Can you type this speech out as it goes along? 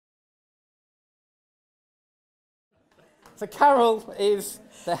So Carol is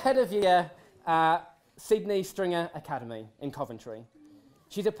the head of year at Sydney Stringer Academy in Coventry.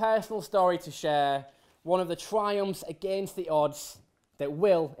 She's a personal story to share, one of the triumphs against the odds that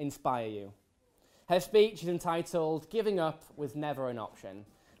will inspire you. Her speech is entitled, "Giving Up Was Never an Option."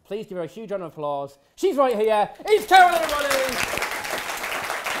 Please give her a huge round of applause. She's right here. It's Carol, everybody!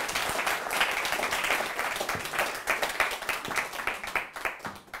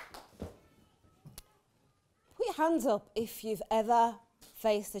 Put your hands up if you've ever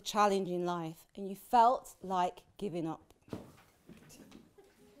faced a challenge in life and you felt like giving up.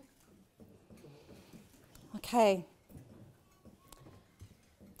 Okay.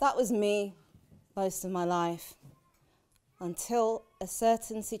 That was me most of my life until a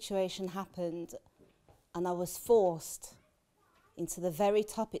certain situation happened and I was forced into the very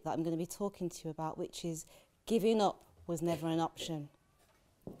topic that I'm going to be talking to you about, which is giving up was never an option.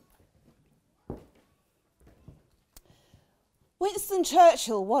 Winston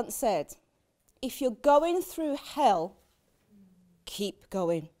Churchill once said, "If you're going through hell, keep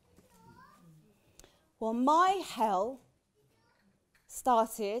going." Well, my hell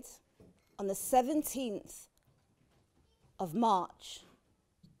started on the 17th of March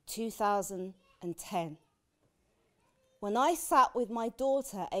 2010 when I sat with my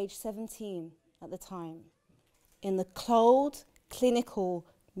daughter, aged 17 at the time, in the cold, clinical,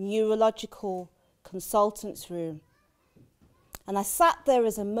 neurological consultant's room. And I sat there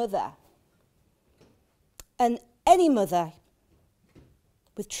as a mother, and any mother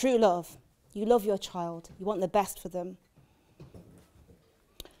with true love, you love your child, you want the best for them.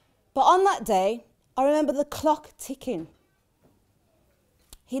 But on that day, I remember the clock ticking.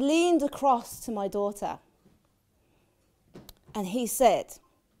 He leaned across to my daughter and he said,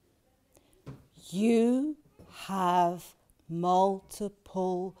 "You have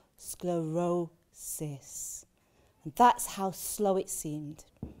multiple sclerosis." And that's how slow it seemed.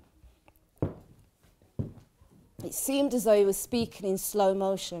 It seemed as though he was speaking in slow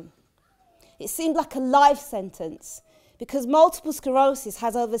motion. It seemed like a life sentence because multiple sclerosis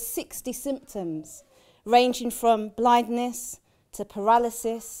has over 60 symptoms, ranging from blindness to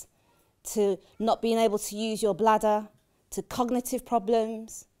paralysis, to not being able to use your bladder, to cognitive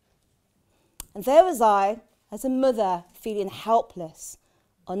problems. And there was I, as a mother, feeling helpless,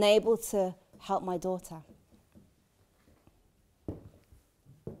 unable to help my daughter.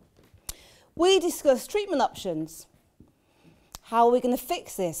 We discussed treatment options. How are we going to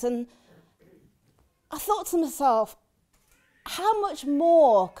fix this? And I thought to myself, how much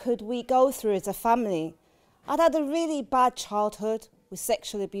more could we go through as a family? I'd had a really bad childhood with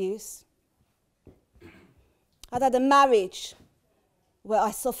sexual abuse. I'd had a marriage where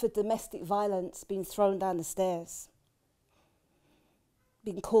I suffered domestic violence, being thrown down the stairs,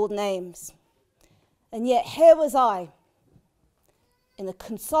 being called names. And yet here was I, in a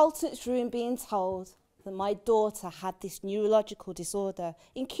consultant's room being told that my daughter had this neurological disorder,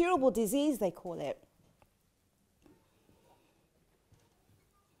 incurable disease they call it.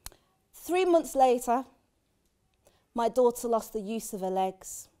 3 months later, my daughter lost the use of her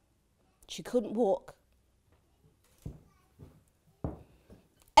legs. She couldn't walk.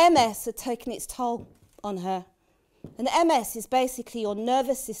 MS had taken its toll on her. And MS is basically your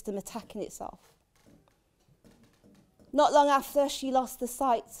nervous system attacking itself. Not long after, she lost the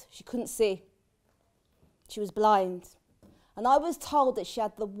sight. She couldn't see. She was blind. And I was told that she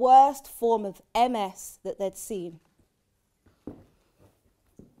had the worst form of MS that they'd seen.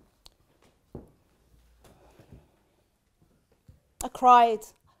 I cried.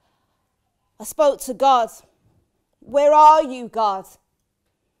 I spoke to God. Where are you, God?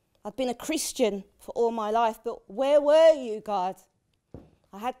 I'd been a Christian for all my life, but where were you, God?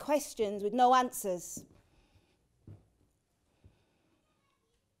 I had questions with no answers.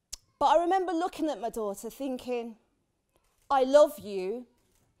 But I remember looking at my daughter thinking, I love you,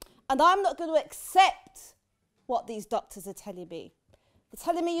 and I'm not going to accept what these doctors are telling me. They're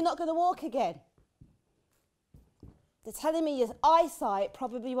telling me you're not going to walk again. They're telling me your eyesight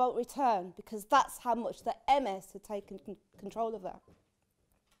probably won't return because that's how much the MS had taken control of her.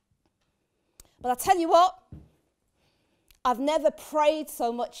 But I tell you what, I've never prayed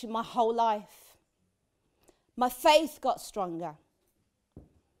so much in my whole life. My faith got stronger.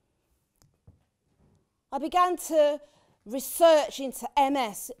 I began to research into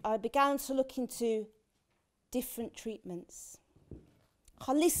MS. I began to look into different treatments,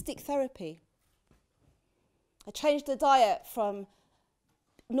 holistic therapy. I changed the diet from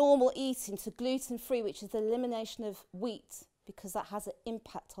normal eating to gluten-free, which is the elimination of wheat, because that has an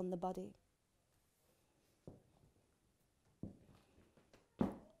impact on the body.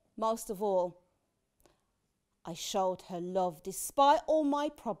 Most of all, I showed her love despite all my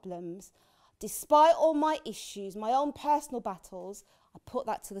problems, despite all my issues, my own personal battles. I put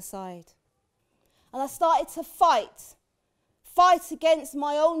that to the side. And I started to fight against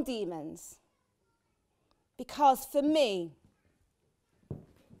my own demons. Because for me,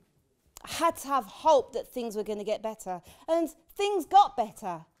 I had to have hope that things were going to get better. And things got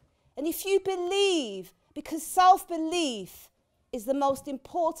better. And if you believe, because self-belief is the most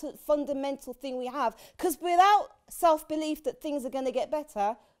important fundamental thing we have, because without self-belief that things are going to get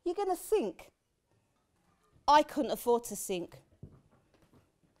better, you're going to sink. I couldn't afford to sink.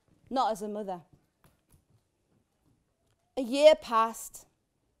 Not as a mother. A year passed.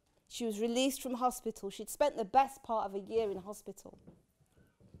 She was released from hospital. She'd spent the best part of a year in hospital.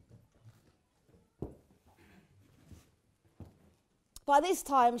 By this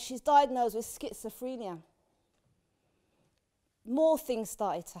time, she's diagnosed with schizophrenia. More things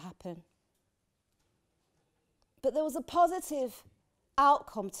started to happen. But there was a positive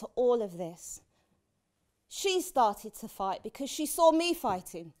outcome to all of this. She started to fight because she saw me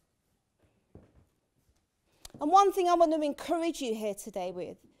fighting. And one thing I want to encourage you here today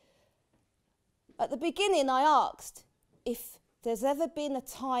with, at the beginning I asked if there's ever been a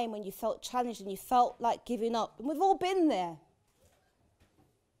time when you felt challenged and you felt like giving up. And we've all been there.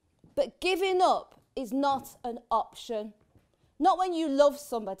 But giving up is not an option. Not when you love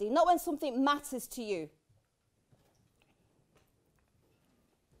somebody, not when something matters to you.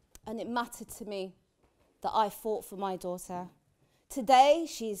 And it mattered to me that I fought for my daughter. Today,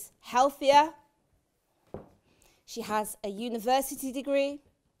 she's healthier. She has a university degree.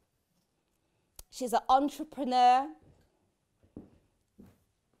 She's an entrepreneur.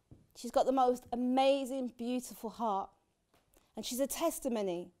 She's got the most amazing, beautiful heart. And she's a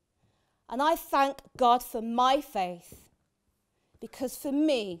testimony. And I thank God for my faith, because for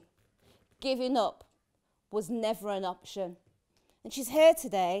me, giving up was never an option. And she's here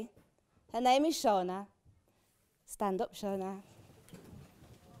today. Her name is Shona. Stand up, Shona.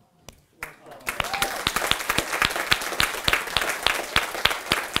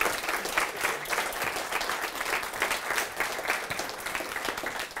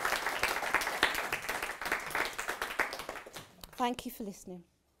 Thank you for listening.